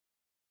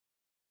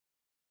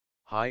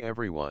Hi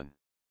everyone.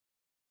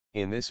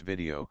 In this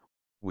video,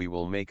 we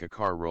will make a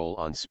car roll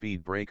on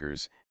speed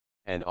breakers,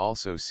 and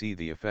also see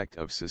the effect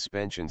of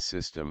suspension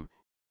system,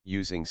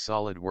 using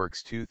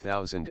SolidWORKS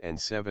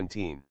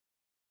 2017.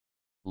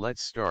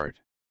 Let's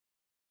start.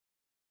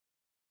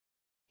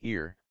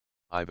 Here,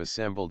 I've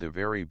assembled a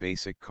very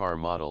basic car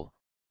model,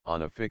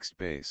 on a fixed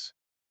base.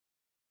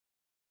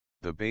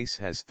 The base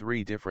has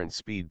 3 different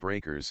speed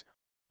breakers,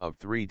 of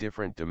 3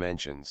 different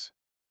dimensions.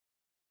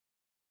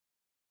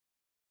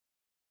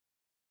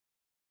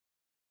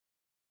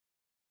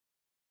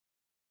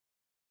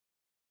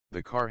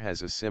 The car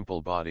has a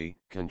simple body,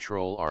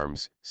 control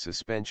arms,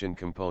 suspension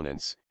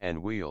components,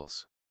 and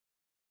wheels.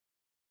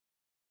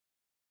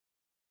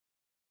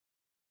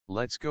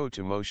 Let's go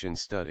to Motion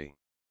Study.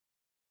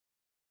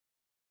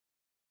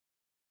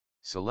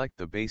 Select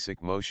the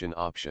Basic Motion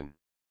option.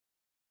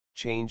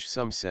 Change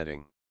some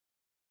setting.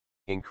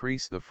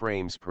 Increase the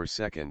frames per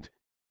second,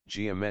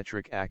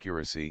 geometric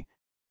accuracy,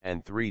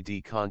 and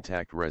 3D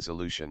contact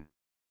resolution.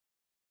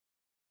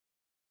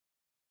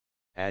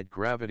 Add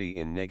gravity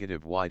in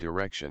negative Y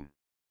direction.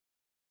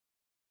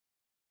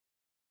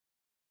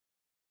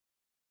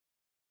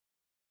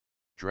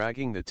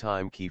 Dragging the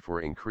time key for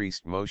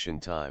increased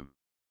motion time.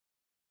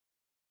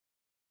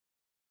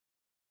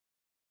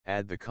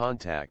 Add the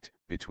contact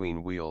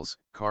between wheels,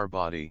 car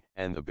body,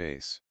 and the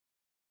base.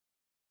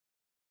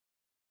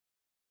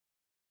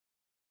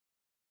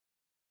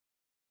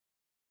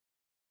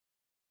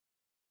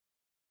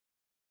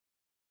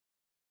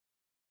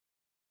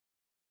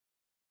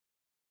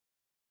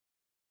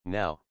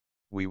 Now,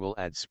 we will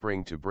add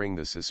spring to bring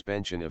the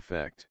suspension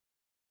effect.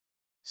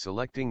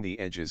 Selecting the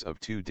edges of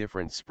 2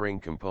 different spring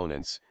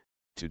components,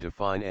 to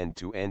define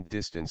end-to-end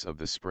distance of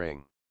the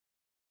spring.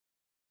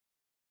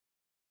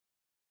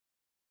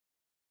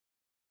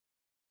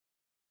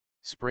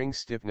 Spring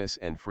stiffness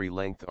and free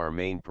length are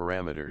main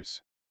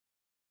parameters.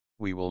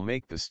 We will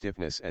make the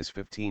stiffness as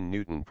 15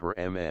 Newton per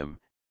mm,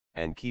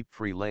 and keep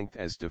free length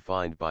as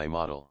defined by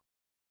model.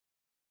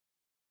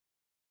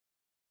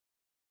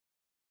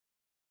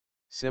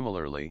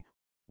 Similarly,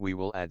 we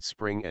will add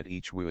spring at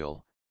each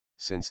wheel,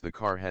 since the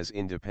car has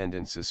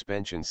independent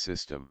suspension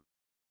system.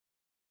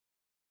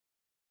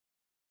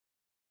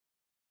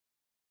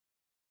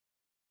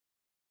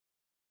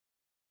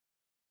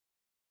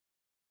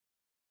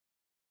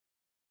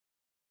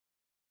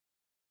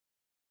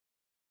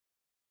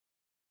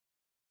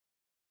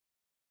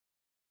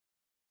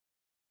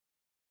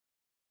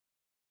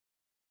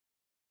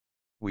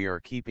 We are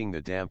keeping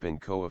the dampen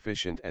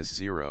coefficient as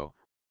 0,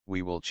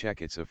 we will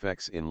check its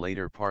effects in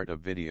later part of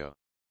video.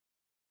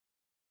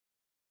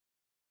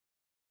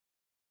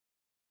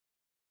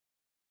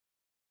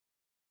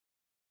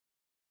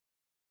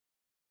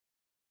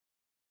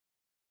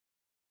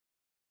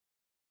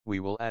 We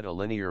will add a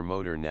linear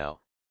motor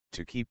now,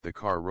 to keep the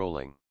car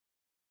rolling.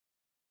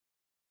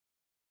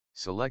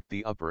 Select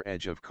the upper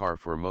edge of car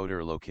for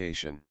motor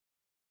location.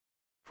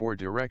 For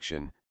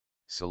direction,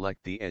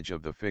 select the edge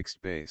of the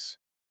fixed base.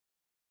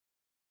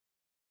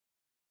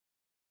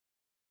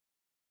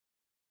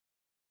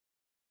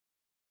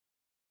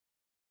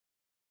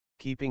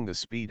 Keeping the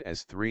speed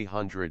as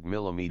 300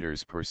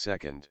 mm per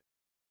second.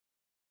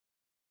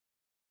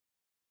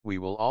 We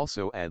will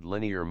also add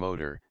linear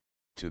motor,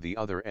 to the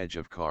other edge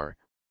of car,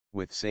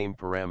 with same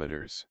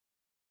parameters.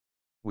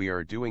 We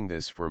are doing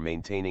this for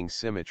maintaining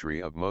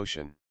symmetry of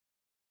motion.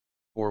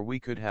 Or we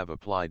could have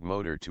applied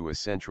motor to a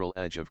central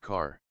edge of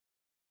car.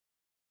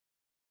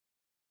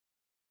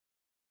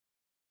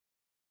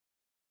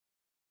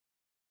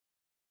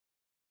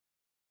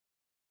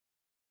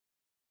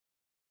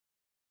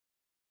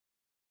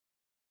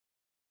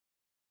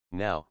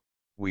 Now,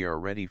 we are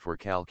ready for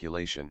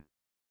calculation.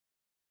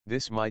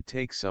 This might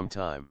take some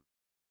time.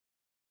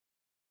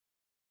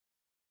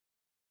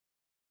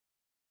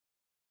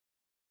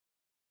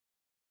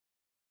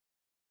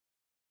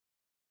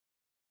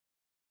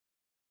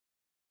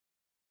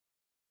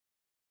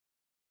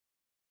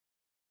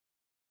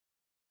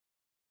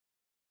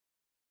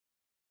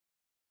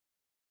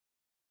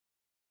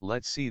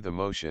 Let's see the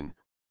motion,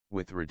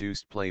 with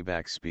reduced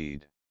playback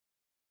speed.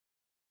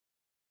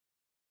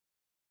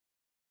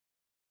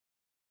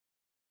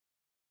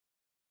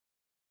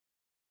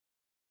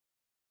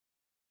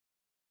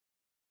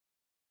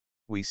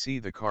 We see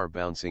the car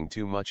bouncing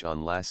too much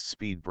on last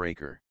speed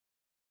breaker.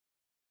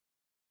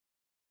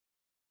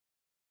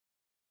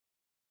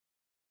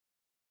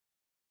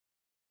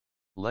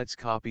 Let's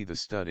copy the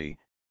study,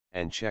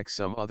 and check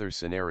some other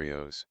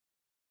scenarios.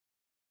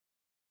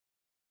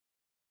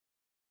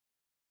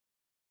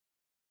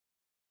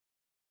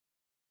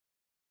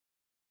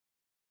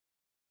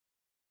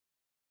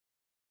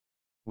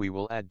 We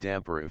will add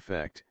damper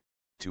effect,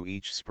 to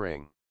each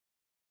spring.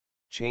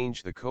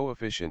 Change the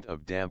coefficient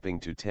of damping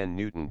to 10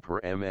 Newton per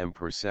mm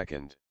per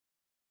second.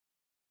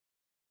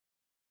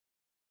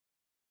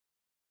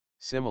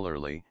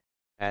 Similarly,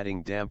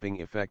 adding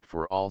damping effect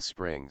for all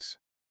springs.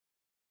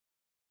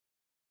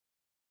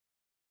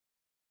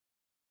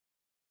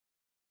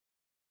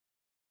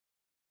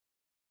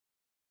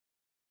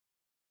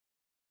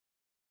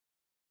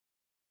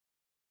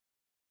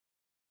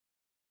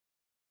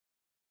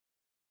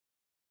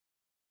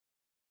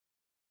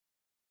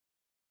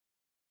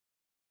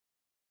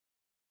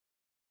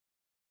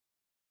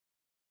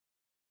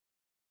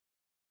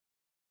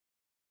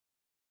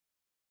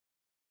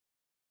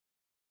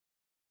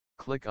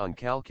 Click on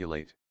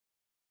Calculate.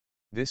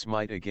 This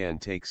might again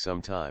take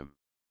some time.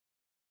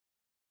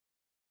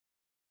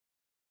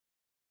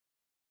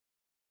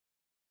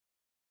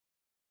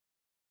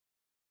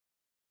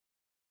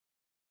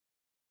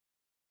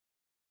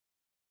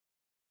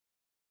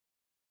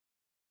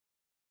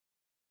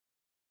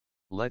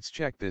 Let's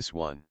check this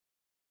one.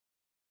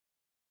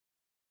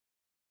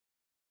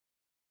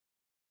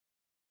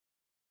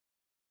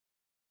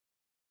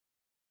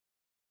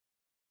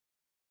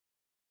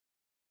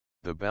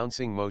 The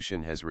bouncing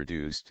motion has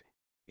reduced,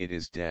 it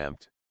is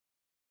damped.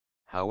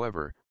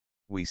 However,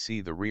 we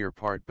see the rear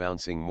part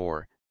bouncing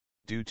more,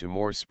 due to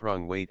more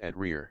sprung weight at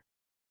rear.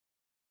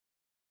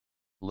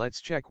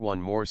 Let's check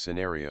one more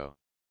scenario.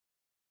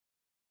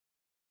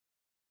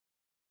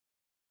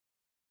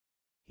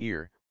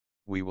 Here,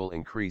 we will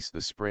increase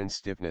the spring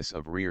stiffness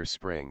of rear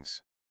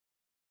springs.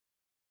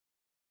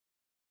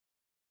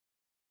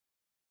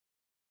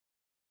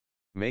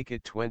 Make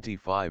it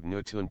 25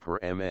 Newton per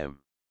mm.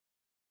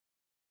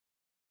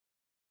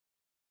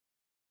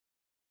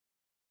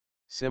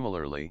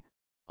 Similarly,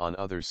 on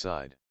other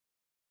side.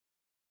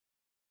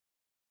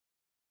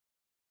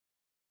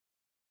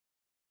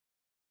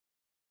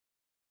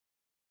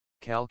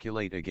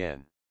 Calculate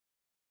again.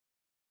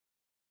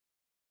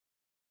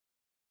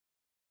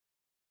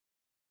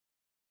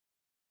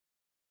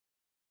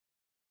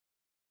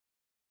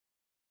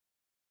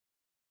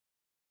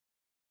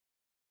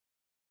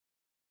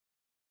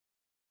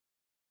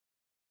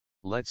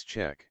 Let's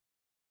check.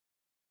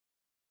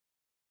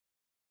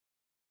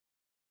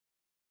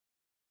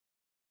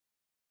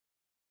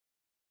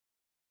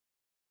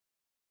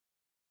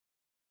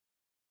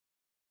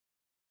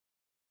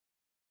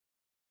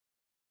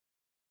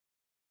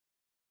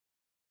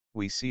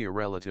 We see a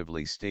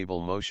relatively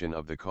stable motion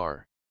of the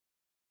car.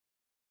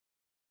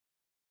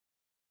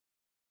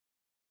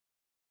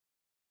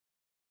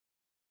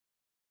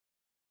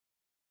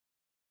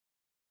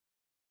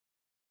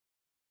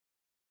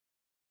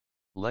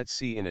 Let's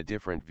see in a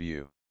different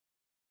view.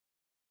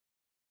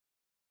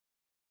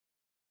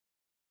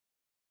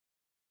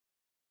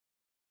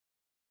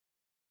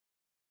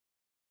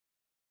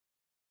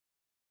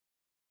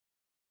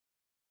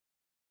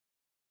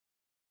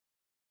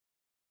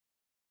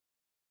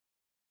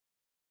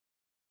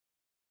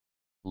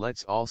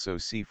 Let's also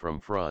see from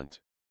front.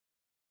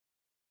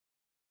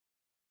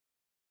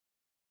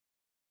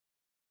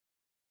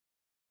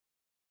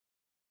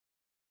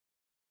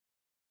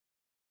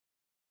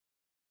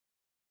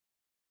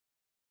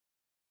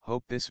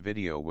 Hope this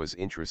video was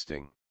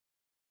interesting.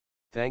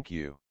 Thank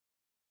you.